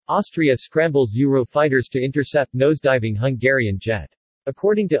Austria scrambles Eurofighters to intercept nosediving Hungarian jet.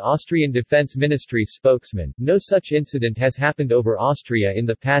 According to Austrian Defense Ministry spokesman, no such incident has happened over Austria in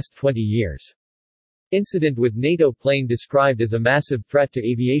the past 20 years. Incident with NATO plane described as a massive threat to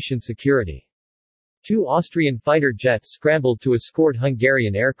aviation security. 2 Austrian fighter jets scrambled to escort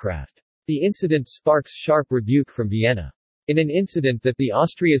Hungarian aircraft. The incident sparks sharp rebuke from Vienna. In an incident that the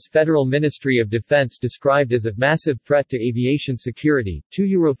Austria's Federal Ministry of Defense described as a massive threat to aviation security, 2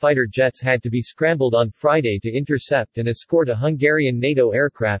 Eurofighter jets had to be scrambled on Friday to intercept and escort a Hungarian NATO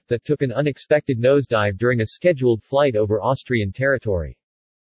aircraft that took an unexpected nosedive during a scheduled flight over Austrian territory.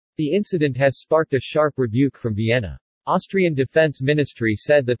 The incident has sparked a sharp rebuke from Vienna. Austrian Defense Ministry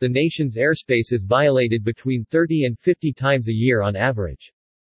said that the nation's airspace is violated between 30 and 50 times a year on average.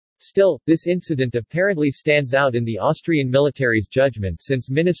 Still, this incident apparently stands out in the Austrian military's judgment since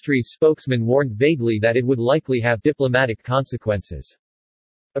ministry's spokesman warned vaguely that it would likely have diplomatic consequences.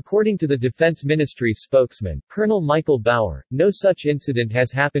 According to the Defense Ministry's spokesman, Colonel Michael Bauer, no such incident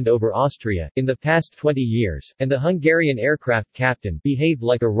has happened over Austria in the past 20 years, and the Hungarian aircraft captain behaved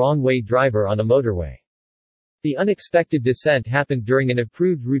like a wrong-way driver on a motorway. The unexpected descent happened during an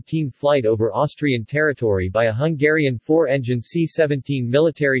approved routine flight over Austrian territory by a Hungarian 4-engine C-17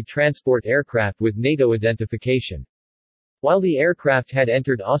 military transport aircraft with NATO identification. While the aircraft had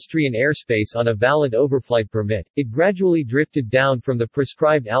entered Austrian airspace on a valid overflight permit, it gradually drifted down from the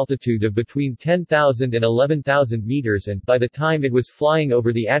prescribed altitude of between 10,000 and 11,000 meters and, by the time it was flying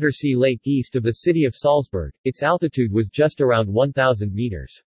over the Attersee Lake east of the city of Salzburg, its altitude was just around 1,000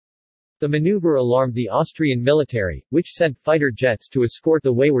 meters. The maneuver alarmed the Austrian military, which sent fighter jets to escort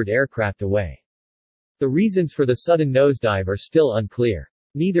the wayward aircraft away. The reasons for the sudden nosedive are still unclear.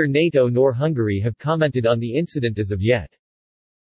 Neither NATO nor Hungary have commented on the incident as of yet.